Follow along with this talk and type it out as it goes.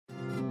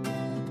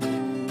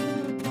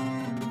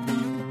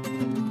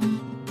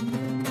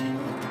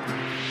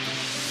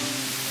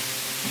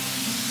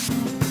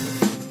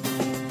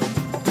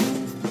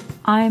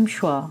I'm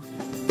Shwa,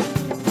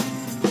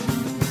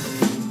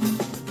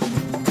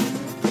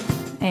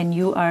 and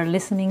you are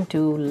listening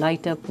to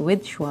Light Up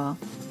with Shwa,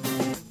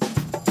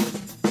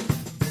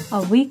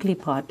 a weekly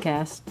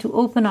podcast to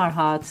open our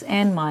hearts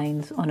and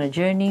minds on a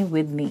journey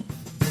with me.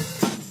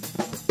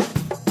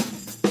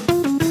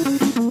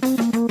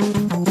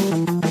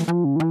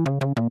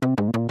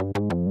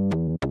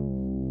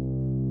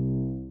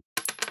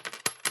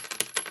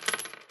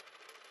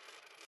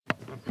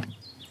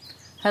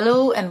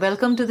 Hello and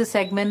welcome to the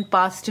segment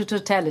Path to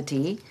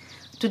Totality.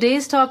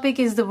 Today's topic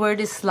is the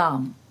word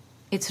Islam,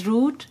 its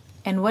root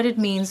and what it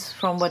means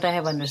from what I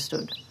have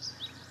understood.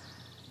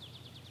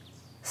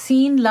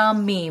 Sin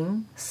laam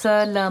meem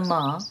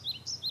salama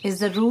is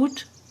the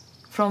root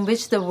from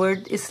which the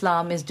word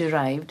Islam is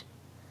derived,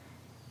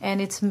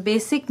 and its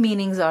basic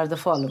meanings are the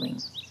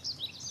following: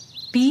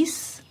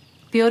 peace,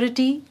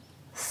 purity,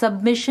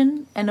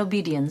 submission, and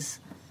obedience.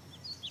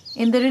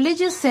 In the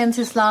religious sense,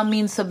 Islam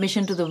means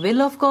submission to the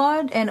will of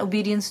God and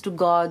obedience to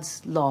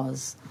God's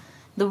laws.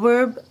 The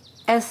verb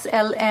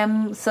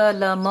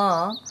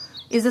salama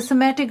is a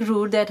semitic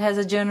root that has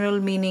a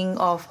general meaning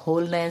of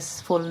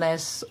wholeness,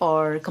 fullness,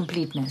 or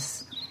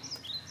completeness.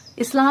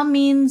 Islam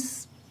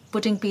means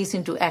putting peace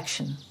into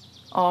action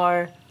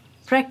or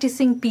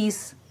practicing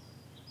peace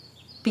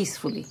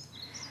peacefully.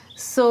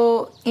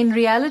 So, in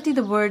reality,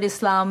 the word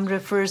Islam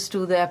refers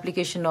to the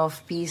application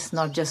of peace,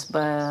 not just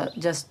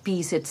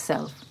peace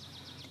itself.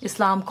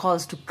 Islam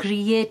calls to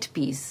create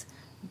peace.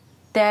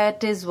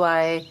 That is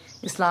why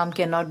Islam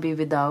cannot be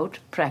without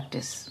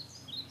practice.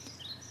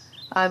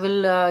 I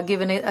will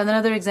give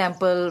another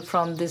example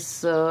from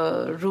this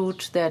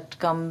root that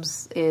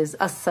comes is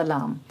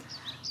as-salam,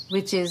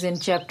 which is in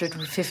chapter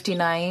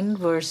 59,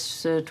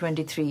 verse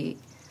 23.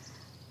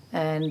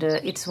 And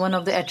it's one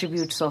of the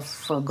attributes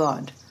of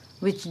God,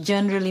 which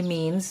generally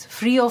means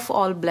free of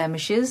all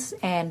blemishes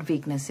and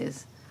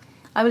weaknesses.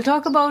 I will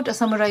talk about a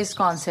summarized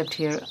concept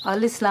here.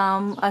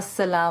 Al-Islam,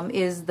 As-Salam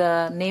is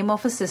the name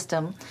of a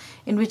system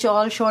in which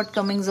all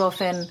shortcomings of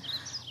an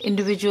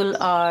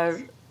individual are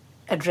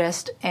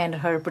addressed and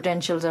her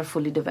potentials are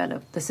fully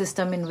developed. The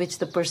system in which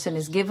the person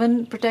is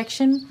given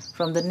protection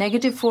from the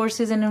negative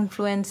forces and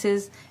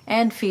influences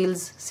and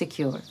feels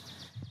secure.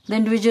 The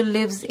individual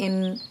lives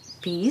in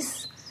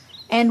peace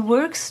and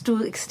works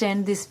to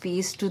extend this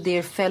peace to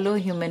their fellow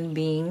human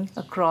being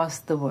across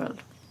the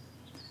world.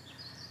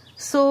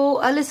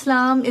 So,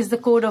 Al-Islam is the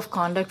code of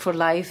conduct for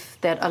life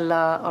that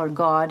Allah or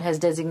God has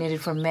designated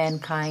for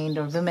mankind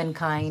or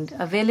womankind,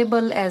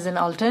 available as an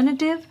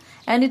alternative,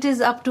 and it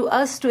is up to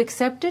us to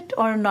accept it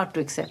or not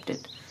to accept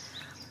it.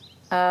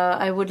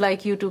 I would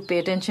like you to pay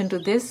attention to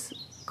this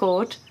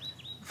quote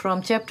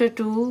from chapter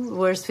 2,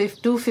 verse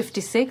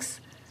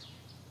 256.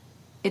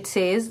 It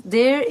says,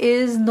 "There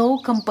is no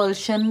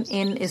compulsion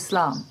in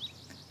Islam."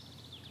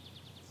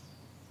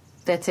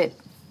 That's it.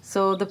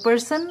 So the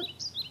person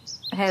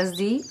has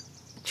the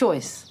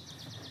choice.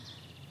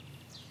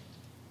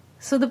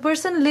 So the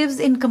person lives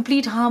in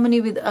complete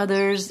harmony with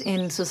others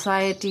in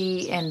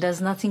society and does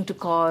nothing to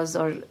cause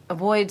or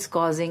avoids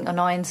causing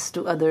annoyance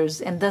to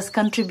others and thus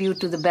contribute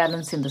to the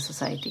balance in the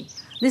society.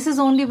 This is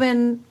only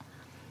when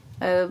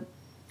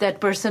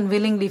that person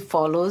willingly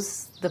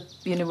follows the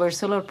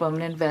universal or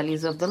permanent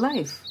values of the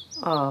life,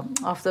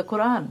 of the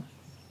Quran.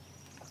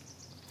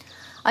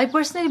 I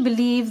personally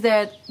believe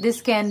that this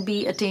can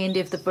be attained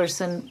if the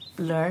person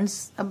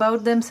learns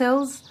about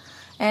themselves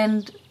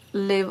and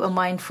live a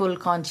mindful,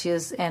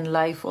 conscious, and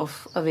life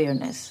of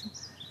awareness.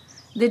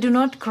 They do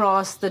not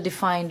cross the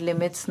defined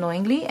limits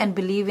knowingly and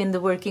believe in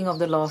the working of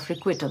the law of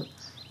requital.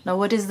 Now,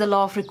 what is the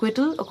law of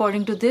requital?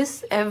 According to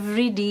this,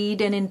 every deed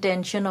and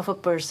intention of a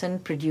person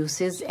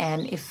produces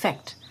an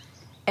effect.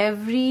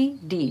 Every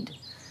deed.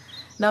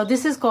 Now,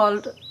 this is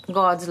called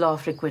God's law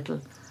of requital.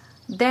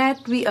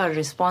 That we are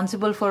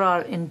responsible for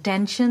our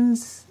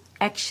intentions,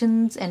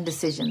 actions, and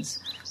decisions.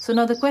 So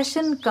now the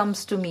question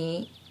comes to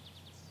me,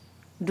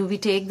 do we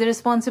take the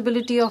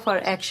responsibility of our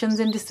actions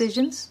and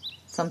decisions?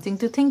 Something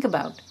to think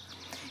about.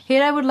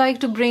 Here I would like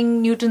to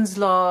bring Newton's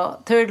law,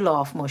 third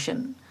law of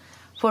motion.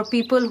 For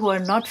people who are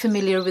not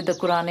familiar with the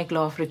Quranic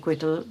law of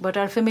requital, but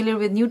are familiar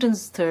with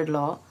Newton's third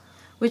law,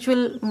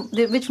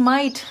 which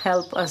might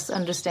help us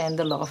understand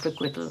the law of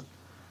requital.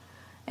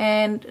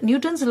 And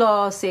Newton's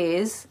law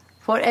says,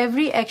 for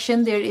every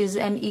action there is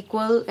an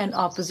equal and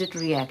opposite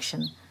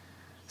reaction.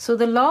 So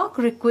the law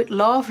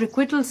of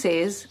requital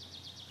says,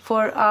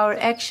 for our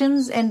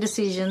actions and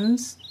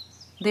decisions,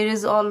 the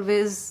result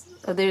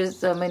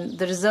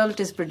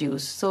is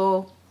produced.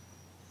 So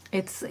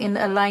it's in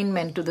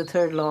alignment to the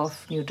third law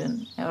of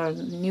Newton, or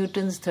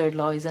Newton's third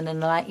law is in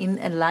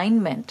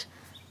alignment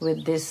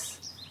with this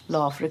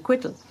law of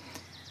requital.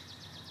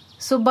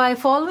 So by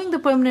following the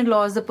permanent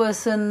laws, the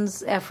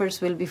person's efforts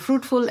will be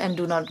fruitful and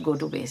do not go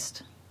to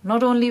waste.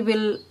 Not only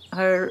will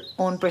her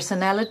own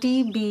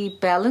personality be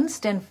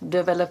balanced and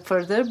develop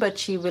further, but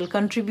she will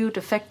contribute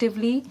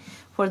effectively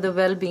for the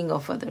well-being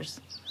of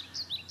others.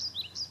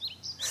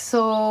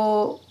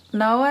 So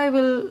now I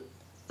will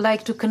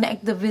like to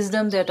connect the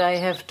wisdom that I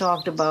have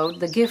talked about,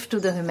 the gift to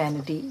the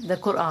humanity, the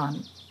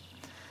Quran,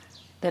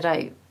 that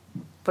I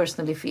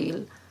personally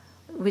feel,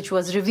 which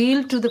was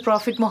revealed to the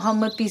Prophet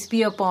Muhammad, peace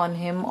be upon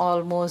him,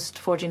 almost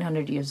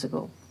 1400 years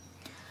ago.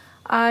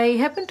 I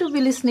happened to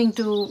be listening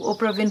to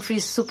Oprah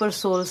Winfrey's Super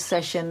Soul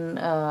session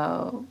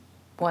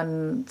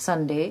one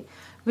Sunday,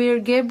 where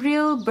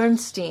Gabrielle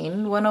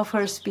Bernstein, one of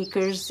her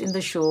speakers in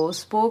the show,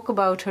 spoke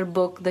about her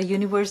book, The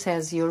Universe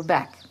Has Your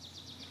Back.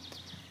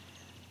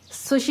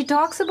 So she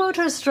talks about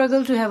her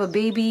struggle to have a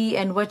baby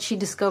and what she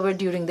discovered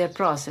during that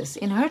process.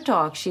 In her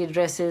talk, she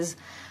addresses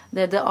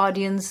that the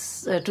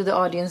audience that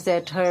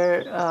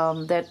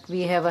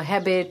we have a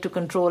habit to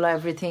control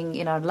everything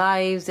in our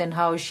lives, and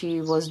how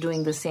she was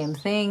doing the same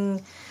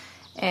thing.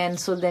 And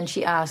so then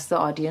she asked the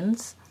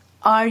audience,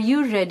 "Are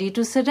you ready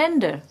to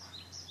surrender?"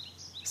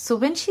 So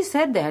when she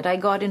said that, I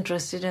got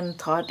interested and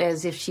thought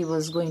as if she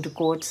was going to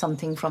quote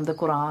something from the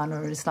Quran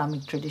or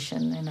Islamic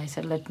tradition. And I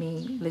said, let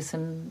me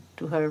listen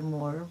to her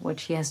more, what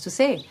she has to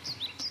say.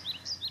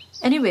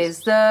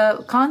 Anyways,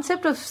 the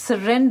concept of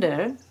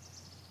surrender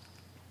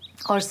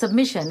or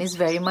submission is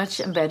very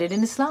much embedded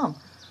in Islam.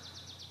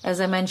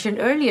 As I mentioned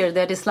earlier,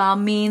 that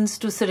Islam means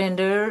to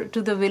surrender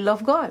to the will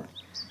of God.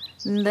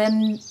 And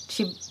then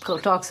she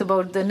talks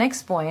about the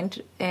next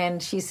point,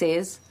 and she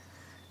says,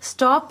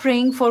 stop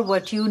praying for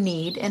what you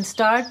need and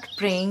start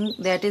praying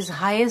that is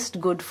highest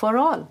good for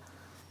all.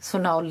 So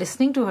now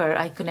listening to her,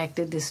 I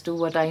connected this to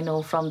what I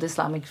know from the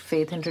Islamic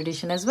faith and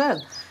tradition as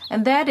well.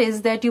 And that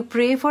is that you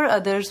pray for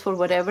others for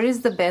whatever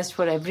is the best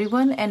for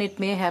everyone, and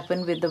it may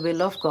happen with the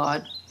will of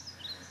God,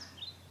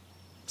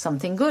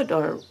 something good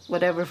or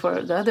whatever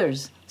for the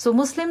others. So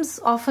Muslims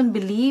often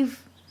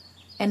believe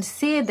and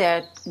say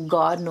that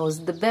God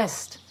knows the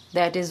best.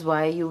 That is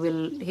why you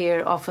will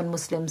hear often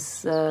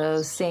Muslims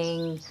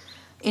saying,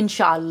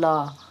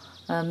 Inshallah,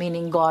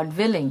 meaning God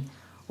willing,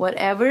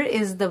 whatever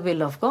is the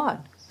will of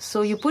God.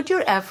 So you put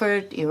your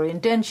effort, your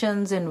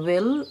intentions and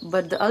will,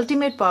 but the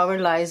ultimate power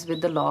lies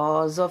with the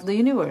laws of the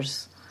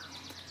universe.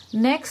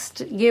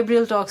 Next,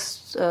 Gabrielle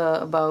talks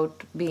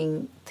about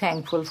being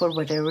thankful for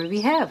whatever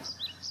we have.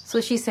 So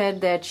she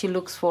said that she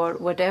looks for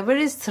whatever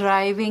is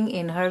thriving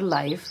in her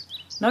life,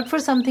 not for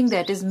something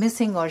that is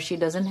missing or she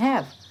doesn't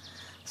have.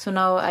 So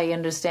now I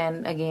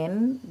understand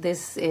again,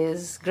 this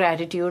is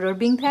gratitude or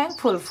being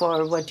thankful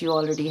for what you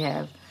already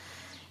have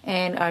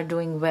and are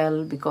doing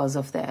well because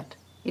of that.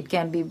 It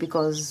can be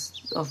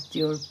because of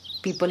your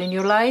people in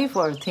your life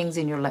or things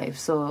in your life.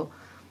 So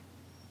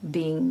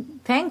being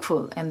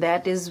thankful, and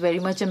that is very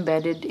much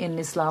embedded in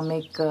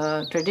Islamic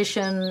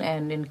tradition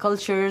and in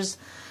cultures,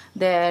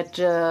 that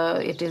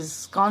it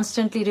is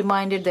constantly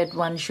reminded that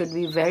one should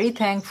be very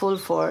thankful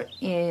for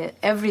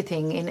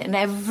everything in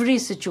every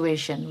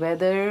situation,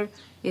 whether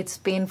it's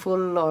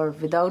painful or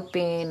without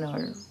pain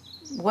or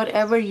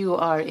whatever you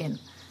are in.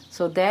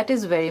 So that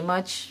is very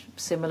much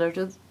similar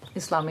to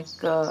Islamic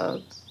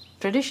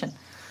tradition.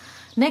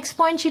 Next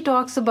point she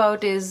talks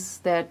about is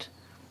that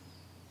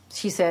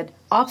she said,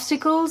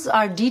 obstacles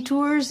are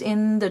detours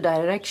in the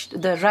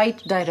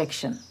right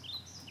direction.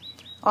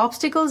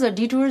 Obstacles are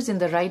detours in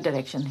the right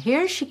direction.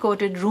 Here she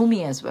quoted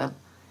Rumi as well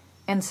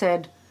and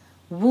said,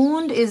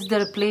 wound is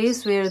the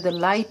place where the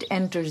light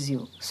enters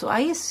you. So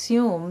I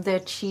assume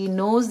that she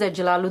knows that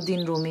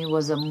Jalaluddin Rumi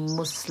was a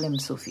Muslim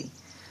Sufi.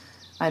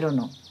 I don't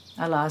know.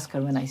 I'll ask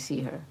her when I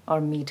see her or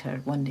meet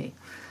her one day.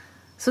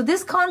 So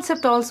this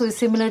concept also is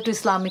similar to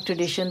Islamic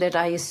tradition that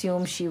I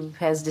assume she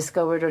has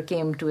discovered or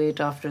came to it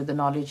after the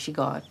knowledge she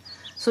got.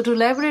 So to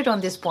elaborate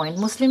on this point,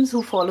 Muslims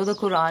who follow the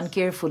Quran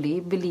carefully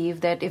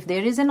believe that if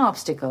there is an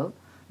obstacle,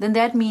 then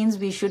that means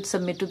we should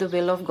submit to the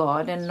will of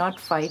God and not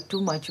fight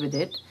too much with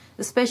it,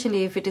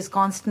 especially if it is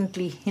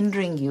constantly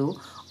hindering you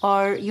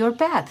or your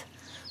path.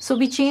 So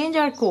we change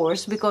our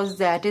course because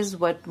that is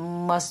what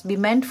must be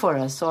meant for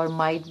us or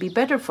might be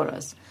better for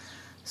us.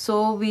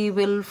 So we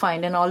will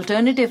find an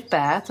alternative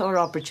path or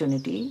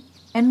opportunity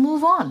and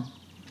move on.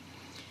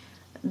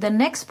 The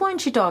next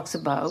point she talks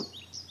about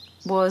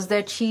was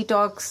that she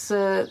talks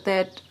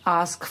that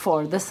ask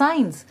for the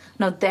signs.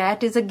 Now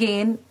that is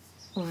again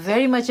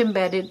very much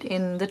embedded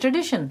in the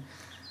tradition.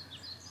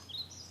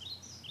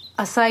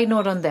 A side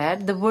note on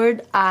that, the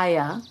word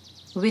ayah,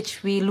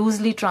 which we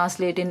loosely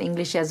translate in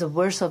English as a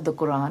verse of the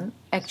Quran,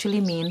 actually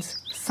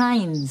means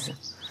signs.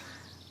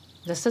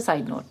 Just a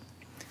side note.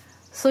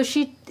 So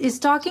she is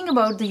talking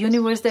about the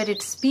universe, that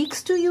it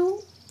speaks to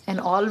you and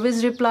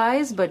always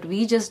replies, but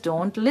we just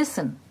don't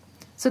listen.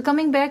 So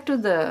coming back to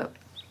the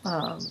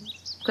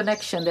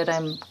connection that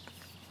I'm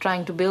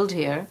trying to build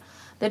here,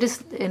 that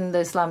is in the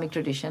Islamic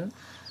tradition,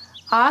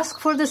 ask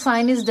for the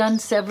sign is done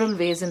several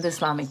ways in the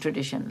Islamic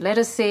tradition. Let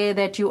us say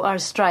that you are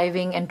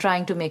striving and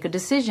trying to make a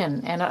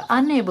decision and are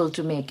unable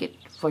to make it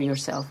for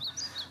yourself.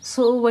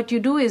 So what you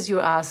do is you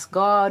ask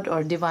God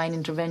or divine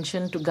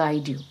intervention to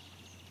guide you.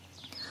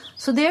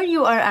 So there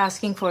you are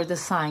asking for the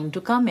sign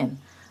to come in.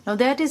 Now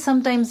that is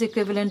sometimes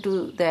equivalent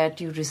to that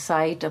you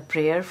recite a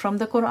prayer from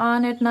the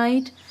Quran at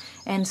night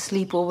and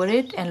sleep over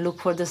it and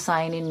look for the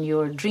sign in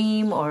your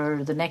dream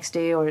or the next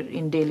day or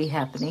in daily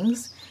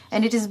happenings.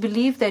 and it is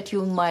believed that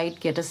you might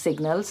get a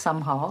signal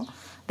somehow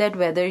that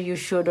whether you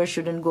should or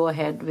shouldn't go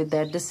ahead with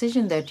that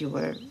decision that you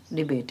were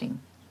debating.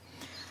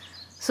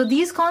 So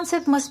these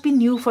concepts must be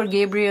new for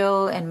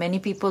Gabrielle and many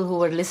people who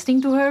were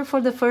listening to her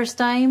for the first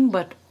time,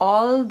 but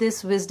all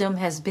this wisdom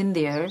has been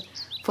there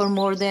for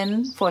more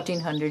than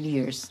 1400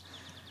 years.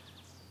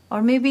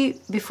 Or maybe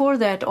before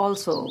that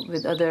also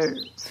with other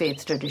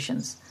faith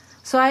traditions.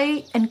 So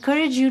I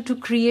encourage you to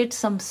create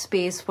some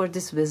space for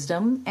this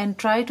wisdom and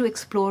try to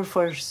explore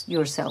for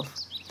yourself.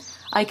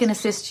 I can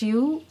assist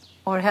you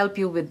or help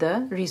you with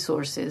the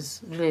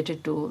resources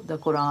related to the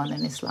Quran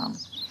and Islam.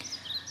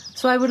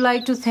 So I would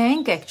like to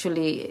thank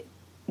actually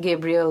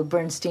Gabrielle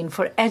Bernstein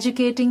for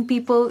educating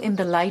people in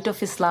the light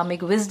of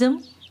Islamic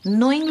wisdom.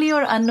 Knowingly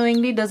or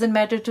unknowingly doesn't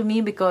matter to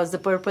me, because the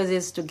purpose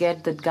is to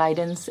get the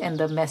guidance and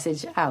the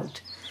message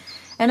out.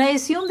 And I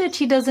assume that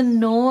she doesn't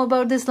know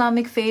about the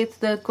Islamic faith,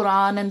 the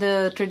Quran and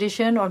the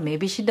tradition, or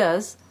maybe she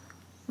does.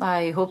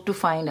 I hope to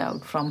find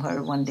out from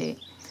her one day.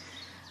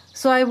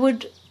 So I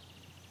would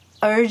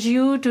urge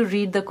you to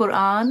read the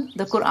Quran.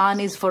 The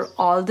Quran is for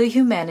all the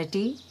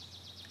humanity.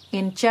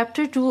 In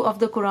chapter 2 of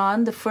the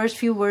Quran, the first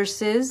few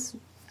verses,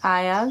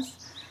 ayahs,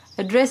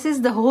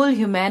 addresses the whole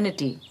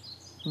humanity,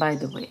 by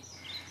the way,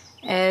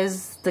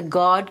 as the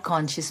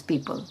God-conscious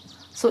people.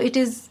 So it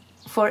is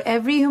for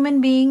every human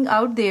being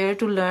out there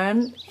to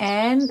learn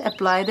and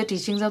apply the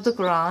teachings of the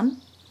Quran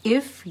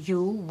if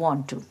you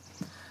want to.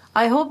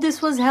 I hope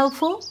this was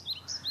helpful.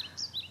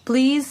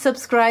 Please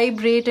subscribe,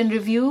 rate and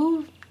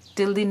review.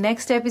 Till the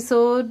next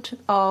episode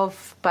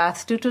of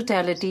Path to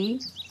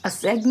Totality, a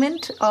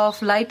segment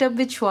of Light Up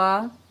with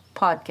Shwa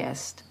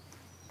podcast.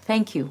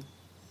 Thank you.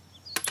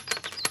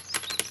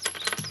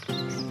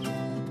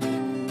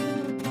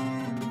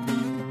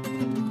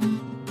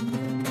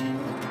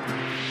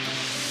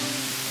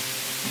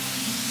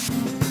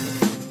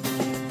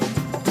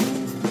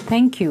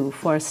 Thank you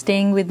for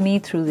staying with me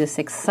through this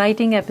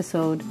exciting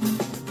episode.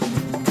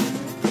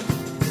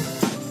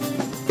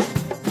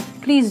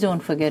 Please don't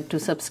forget to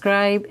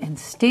subscribe and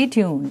stay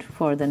tuned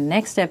for the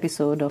next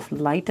episode of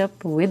Light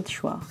Up with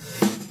Shwa.